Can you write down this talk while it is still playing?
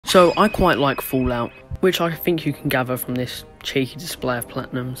So I quite like Fallout, which I think you can gather from this cheeky display of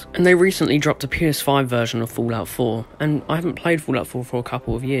platinums. And they recently dropped a PS5 version of Fallout 4, and I haven't played Fallout 4 for a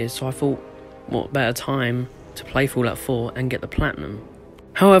couple of years, so I thought, what better time to play Fallout 4 and get the platinum.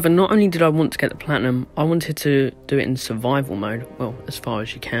 However, not only did I want to get the platinum, I wanted to do it in survival mode, well, as far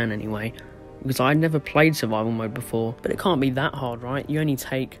as you can anyway, because I'd never played survival mode before, but it can't be that hard, right? You only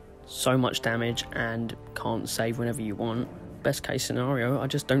take so much damage and can't save whenever you want. Best case scenario, I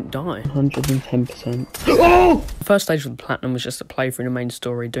just don't die. 110%. Oh! The first stage of the platinum was just to play through the main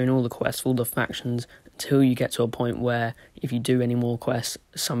story, doing all the quests, all the factions, until you get to a point where if you do any more quests,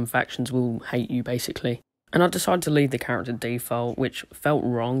 some factions will hate you basically. And I decided to leave the character default, which felt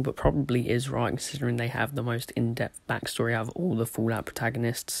wrong, but probably is right considering they have the most in-depth backstory out of all the Fallout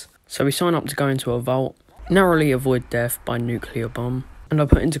protagonists. So we sign up to go into a vault, narrowly avoid death by nuclear bomb, and are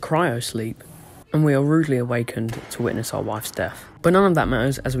put into cryosleep. And we are rudely awakened to witness our wife's death. But none of that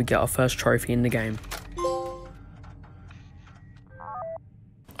matters as we get our first trophy in the game.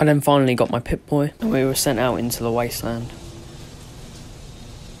 I then finally got my Pip-Boy, and we were sent out into the wasteland.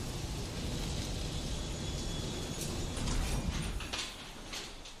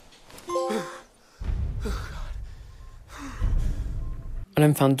 I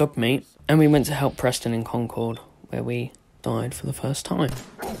then found dog meat, and we went to help Preston in Concord, where we died for the first time.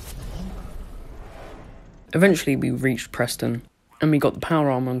 Eventually we reached Preston, and we got the power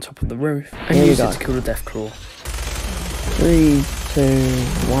armor on top of the roof, and used it to kill the Deathclaw. 3, 2,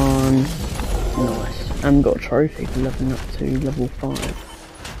 1, nice. And got a trophy for leveling up to level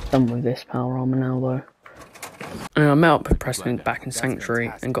 5. Done with this power armor now though. And I met up with Preston back in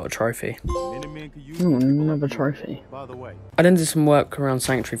Sanctuary and got a trophy. Oh, another trophy. I then did some work around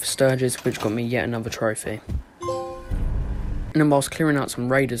Sanctuary for Sturges, which got me yet another trophy. And then whilst clearing out some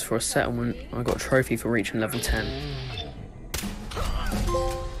raiders for a settlement, I got a trophy for reaching level 10.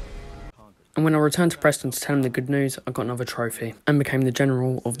 And when I returned to Preston to tell him the good news, I got another trophy, and became the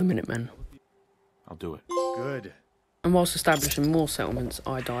General of the Minutemen. I'll do it. Good. And whilst establishing more settlements,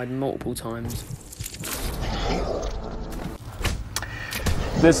 I died multiple times.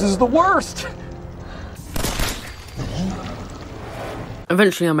 This is the worst!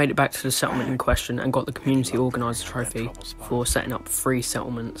 Eventually I made it back to the settlement in question and got the community organiser trophy for setting up 3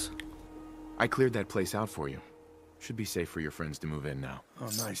 settlements. I cleared that place out for you. Should be safe for your friends to move in now. Oh,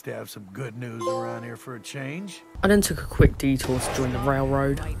 nice to have some good news around here for a change. I then took a quick detour to join the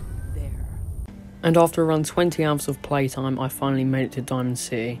railroad. And after around 20 hours of playtime, I finally made it to Diamond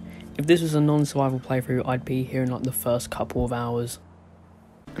City. If this was a non-survival playthrough, I'd be here in like the first couple of hours.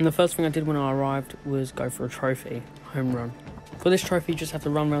 And the first thing I did when I arrived was go for a trophy, home run. For this trophy, you just have to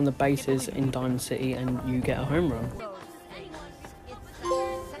run around the bases in Diamond City and you get a home run.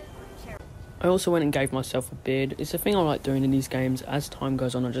 I also went and gave myself a beard. It's a thing I like doing in these games. As time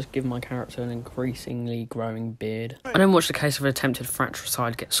goes on, I just give my character an increasingly growing beard. I then watched the case of an attempted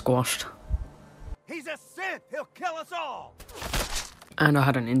fratricide get squashed. He's a Sith! He'll kill us all! And I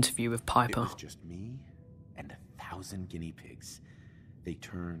had an interview with Piper. It was just me and 1,000 guinea pigs. They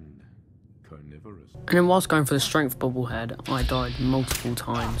turned carnivorous. And then whilst going for the strength bobblehead, I died multiple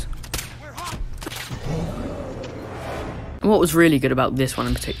times. And what was really good about this one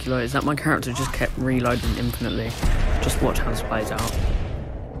in particular is that my character just kept reloading infinitely. Just watch how this plays out.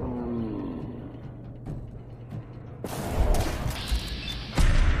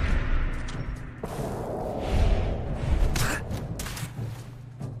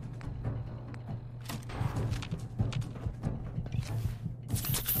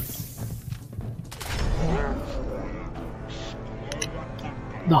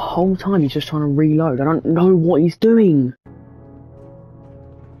 The whole time he's just trying to reload. I don't know what he's doing.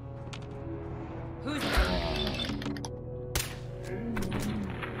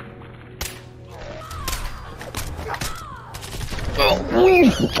 Are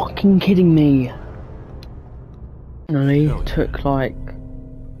you fucking kidding me? No, he took like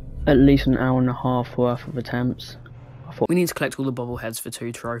at least an hour and a half worth of attempts. I thought we need to collect all the bobbleheads for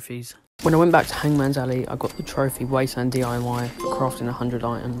 2 trophies. When I went back to Hangman's Alley, I got the trophy Wasteland DIY for crafting 100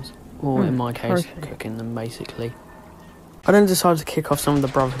 items, or in my case, cooking them basically. I then decided to kick off some of the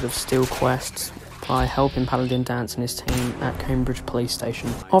Brotherhood of Steel quests by helping Paladin Dance and his team at Cambridge Police Station.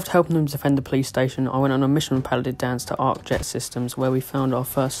 After helping them defend the police station, I went on a mission with Paladin Dance to Arc Jet Systems, where we found our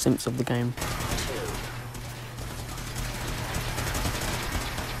first simps of the game.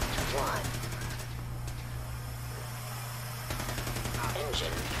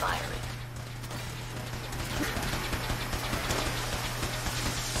 Engine firing.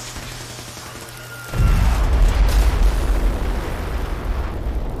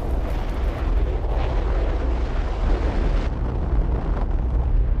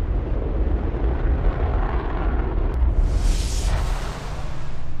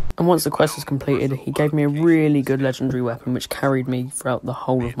 And once the quest was completed, he gave me a really good legendary weapon which carried me throughout the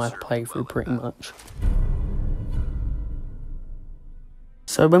whole of my playthrough pretty much.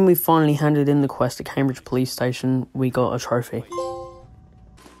 So when we finally handed in the quest at Cambridge Police Station, we got a trophy.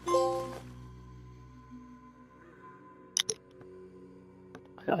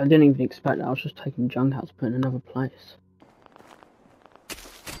 I didn't even expect that, I was just taking junk out to put in another place.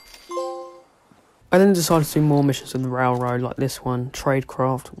 I then decided to do more missions on the railroad like this one,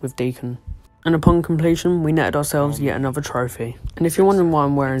 Tradecraft with Deacon. And upon completion, we netted ourselves yet another trophy. And if you're wondering why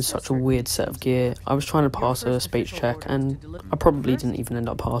I'm wearing such a weird set of gear, I was trying to pass a speech check and I probably didn't even end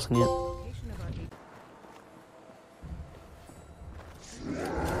up passing it.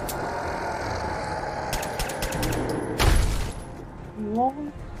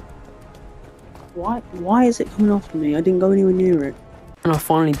 Why is it coming after me? I didn't go anywhere near it. And I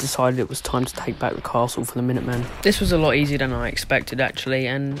finally decided it was time to take back the castle for the Minutemen. This was a lot easier than I expected actually,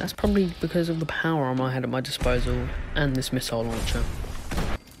 and that's probably because of the power I had at my disposal and this missile launcher.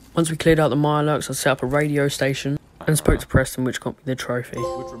 Once we cleared out the Mirelurks, I set up a radio station and spoke to Preston, which got me the trophy.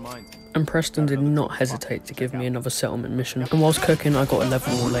 And Preston did not hesitate to give me another settlement mission, and whilst cooking I got a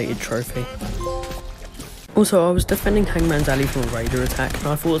level-related trophy. Also, I was defending Hangman's Alley from a raider attack, and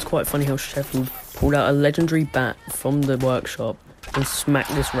I thought it was quite funny how Sheffield pulled out a legendary bat from the workshop and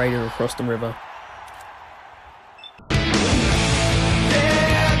smacked this raider across the river.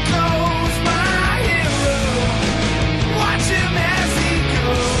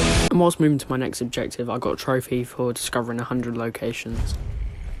 And whilst moving to my next objective, I got a trophy for discovering 100 locations.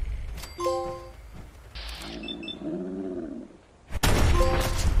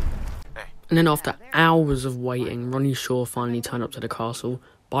 And then after hours of waiting, Ronnie Shaw finally turned up to the castle,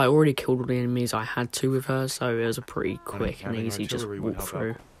 but I already killed all the enemies I had to with her, so it was a pretty quick and easy just walk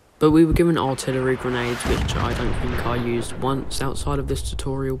through. But we were given artillery grenades, which I don't think I used once outside of this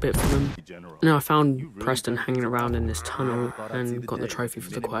tutorial bit for them. And I found Preston hanging around in this tunnel and got the trophy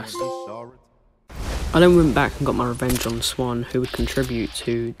for the quest. I then went back and got my revenge on Swan, who would contribute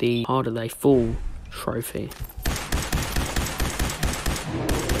to the Harder They Fall trophy.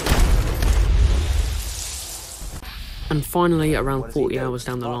 And finally, around 40 hours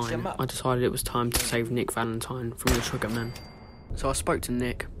down the line, I decided it was time to save Nick Valentine from the Triggermen. So I spoke to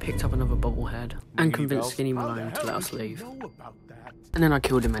Nick, picked up another bobblehead, and convinced Skinny Malone to let us leave. And then I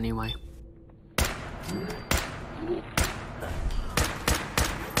killed him anyway. And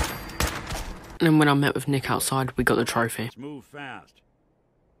then when I met with Nick outside, we got the trophy.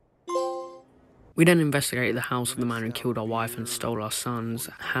 We then investigated the house of the man who killed our wife and stole our son's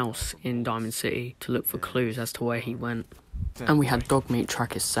house in Diamond City to look for clues as to where he went. And we had Dogmeat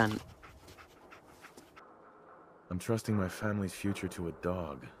track his scent. I'm trusting my family's future to a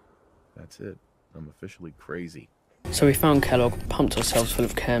dog. That's it. I'm officially crazy. So we found Kellogg, pumped ourselves full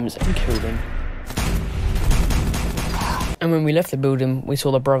of chems and killed him. And when we left the building, we saw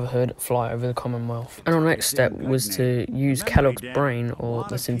the Brotherhood fly over the Commonwealth. And our next step was to use Kellogg's brain, or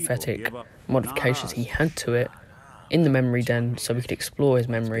the synthetic modifications he had to it, in the memory den so we could explore his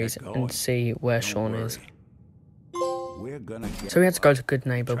memories and see where Sean is. So we had to go to Good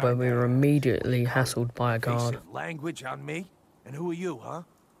Neighbor, where we were immediately hassled by a guard. Language on me? And who are you, huh?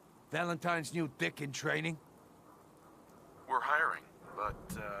 Valentine's new dick in training? We're hiring, but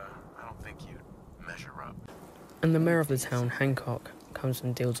I don't think you'd measure up. And the mayor of the town, Hancock, comes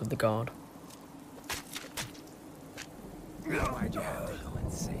and deals with the guard. Why'd you have to go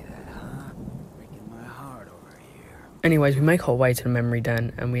and say that, huh? Breaking my heart over here. Anyways, we make our way to the memory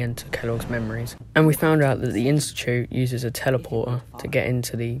den and we enter Kellogg's memories. And we found out that the Institute uses a teleporter to get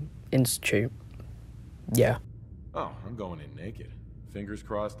into the Institute. Yeah. Oh, I'm going in naked. Fingers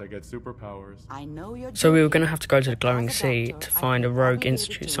crossed I get superpowers. I know you're So we were going to have to go to the Glowing Sea to find a rogue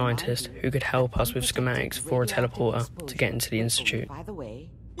Institute scientist who could help us with schematics for a teleporter to get into the Institute. By the way,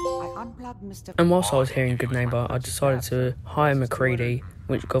 I unplugged Mr. And whilst I was here in Good Neighbor, I decided to hire McCready,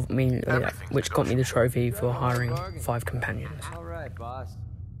 which got me the trophy for hiring 5 companions. All right, boss.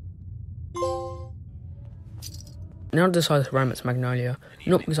 Now I decided to ram it to Magnolia,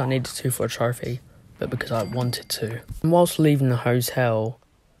 not because I needed to for a trophy, but because I wanted to. And whilst leaving the hotel,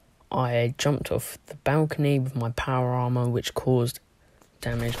 I jumped off the balcony with my power armor, which caused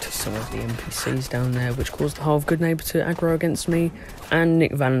damage to some of the NPCs down there, which caused the whole of Good Neighbor to aggro against me and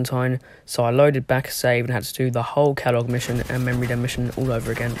Nick Valentine. So I loaded back a save and had to do the whole Kellogg mission and Memory Den mission all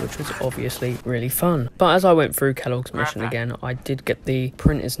over again, which was obviously really fun. But as I went through Kellogg's mission again, I did get the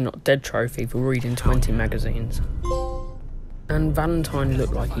Print Is Not Dead trophy for reading 20 magazines. And Valentine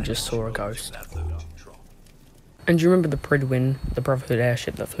looked like he just saw a ghost. And do you remember the Pridwin, the Brotherhood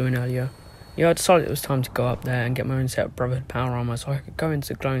airship that flew in earlier? Yeah, I decided it was time to go up there and get my own set of Brotherhood power armor so I could go into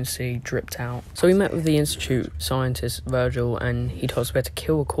the glowing sea dripped out. So we met with the Institute scientist Virgil, and he told us we had to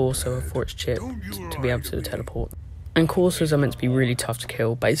kill a Courser for its chip to be able to teleport. And Coursers are meant to be really tough to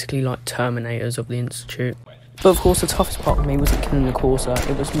kill, basically like Terminators of the Institute. But of course the toughest part of me wasn't killing the Courser,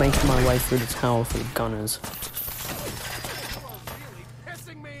 it was making my way through the tower for the gunners.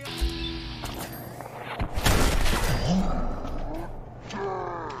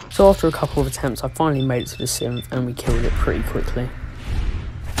 So after a couple of attempts I finally made it to the synth and we killed it pretty quickly.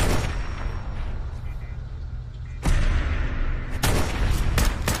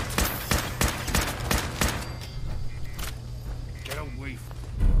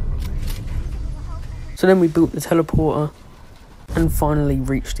 So then we built the teleporter and finally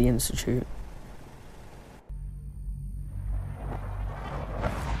reached the Institute.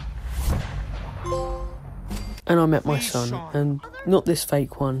 And I met my son, and not this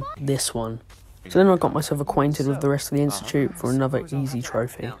fake one, this one. So then I got myself acquainted with the rest of the Institute for another easy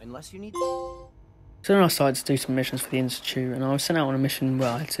trophy. So then I started to do some missions for the Institute, and I was sent out on a mission where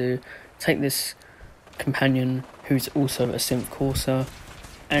I had to take this companion who's also a synth courser,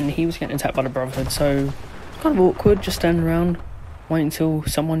 and he was getting attacked by the Brotherhood, so it's kind of awkward just standing around, waiting until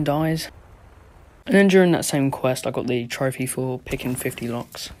someone dies. And then during that same quest I got the trophy for picking 50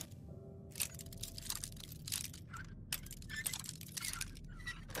 locks.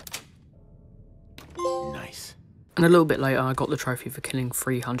 Nice. And a little bit later I got the trophy for killing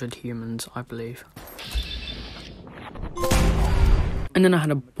 300 humans, I believe. And then I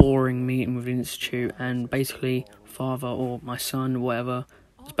had a boring meeting with the Institute, and basically father or my son, whatever,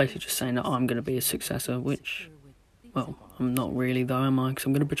 was basically just saying that I'm going to be a successor, which, well, I'm not really though, am I? Because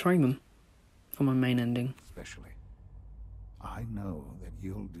I'm going to betray them for my main ending. Especially, I know that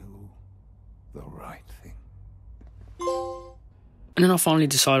you'll do the right thing. And then I finally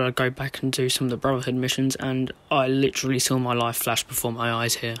decided I'd go back and do some of the Brotherhood missions, and I literally saw my life flash before my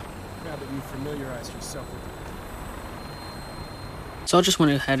eyes here. Now that you've familiarized yourself with So I just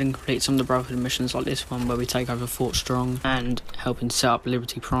went ahead and complete some of the Brotherhood missions like this one where we take over Fort Strong and helping set up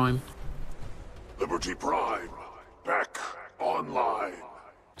Liberty Prime. Liberty Prime, back online.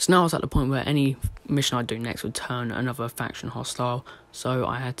 So now I was at the point where any mission I'd do next would turn another faction hostile, so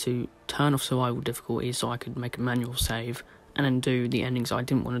I had to turn off survival difficulty so I could make a manual save, and then do the endings I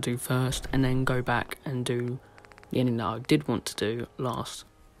didn't want to do first, and then go back and do the ending that I did want to do last.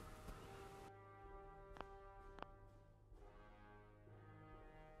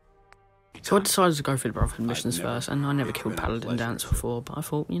 So I decided to go for the Brotherhood missions first, and I never killed Paladin Dance before, but I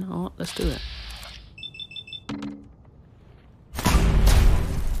thought, you know what, let's do it.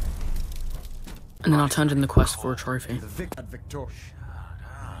 And then I turned in the quest for a trophy. And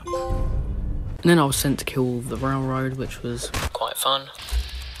then I was sent to kill the railroad, which was quite fun.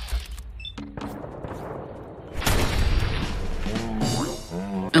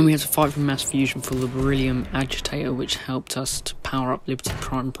 And we had to fight for mass fusion for the beryllium agitator, which helped us to power up Liberty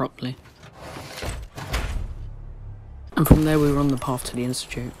Prime properly. And from there we were on the path to the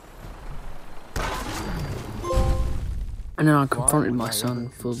Institute. And then I confronted my son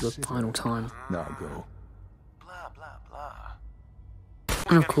for the final time. Now go.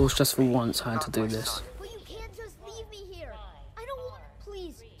 And of course, just for once I had to do this. But you can't just leave me here. I don't want...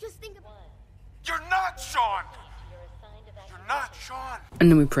 Please, just think about... You're not Sean! You're not Sean!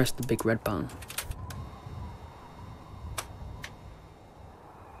 And then we pressed the big red button.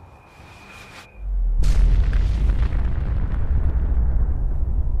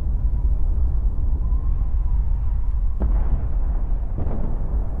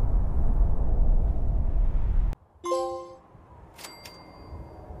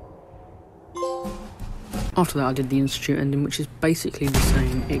 After that I did the Institute ending, which is basically the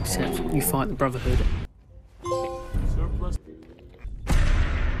same, except you fight the Brotherhood.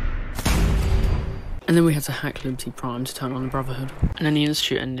 And then we had to hack Liberty Prime to turn on the Brotherhood. And then the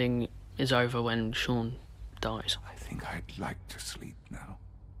Institute ending is over when Sean dies. I think I'd like to sleep now.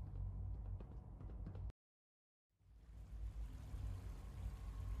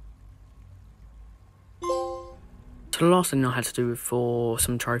 So the last thing I had to do for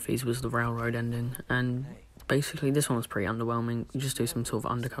some trophies was the railroad ending, and basically this one was pretty underwhelming. You just do some sort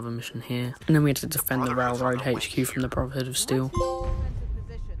of undercover mission here, and then we had to defend the railroad HQ from the Brotherhood of Steel,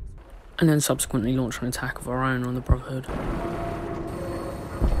 and then subsequently launch an attack of our own on the Brotherhood.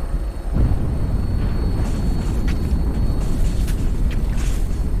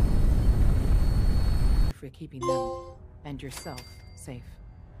 For keeping them and yourself safe.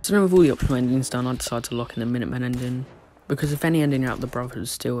 So then with all the optional endings done, I decided to lock in the Minutemen ending, because if any ending out of the Brotherhood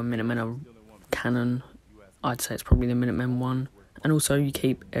is still a Minutemen are canon, I'd say it's probably the Minutemen one, And also you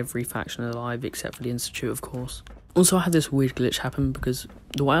keep every faction alive except for the Institute, of course. Also, I had this weird glitch happen because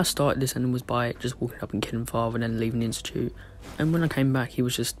the way I started this ending was by just walking up and killing Father and then leaving the Institute. And when I came back, he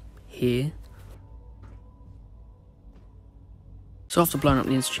was just here. So after blowing up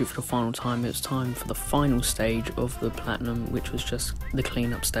the Institute for the final time, it was time for the final stage of the Platinum, which was just the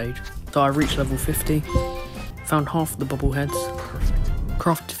cleanup stage. So I reached level 50, found half of the bobbleheads,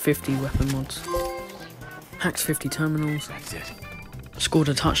 crafted 50 weapon mods, hacked 50 terminals, scored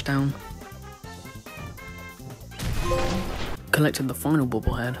a touchdown, collected the final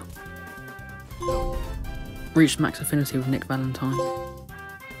bobblehead, reached max affinity with Nick Valentine,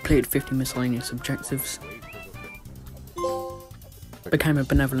 completed 50 miscellaneous objectives, became a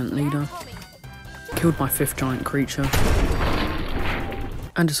benevolent leader, killed my 5th giant creature,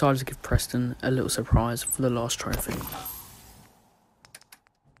 and decided to give Preston a little surprise for the last trophy.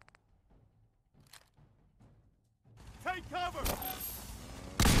 Take cover!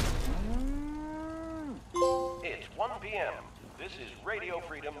 It's 1 p.m. This is Radio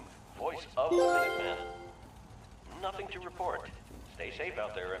Freedom, voice of the Minutemen. Nothing to report. Stay safe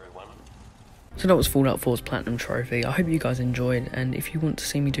out there, everyone. So that was Fallout 4's Platinum Trophy. I hope you guys enjoyed, and if you want to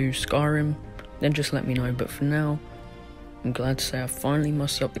see me do Skyrim, then just let me know. But for now, I'm glad to say I finally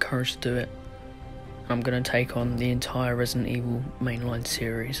mustered up the courage to do it. I'm going to take on the entire Resident Evil mainline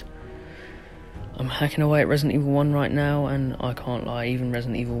series. I'm hacking away at Resident Evil 1 right now, and I can't lie, even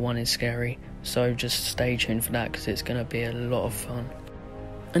Resident Evil 1 is scary. So just stay tuned for that, because it's going to be a lot of fun.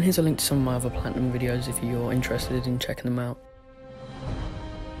 And here's a link to some of my other Platinum videos if you're interested in checking them out.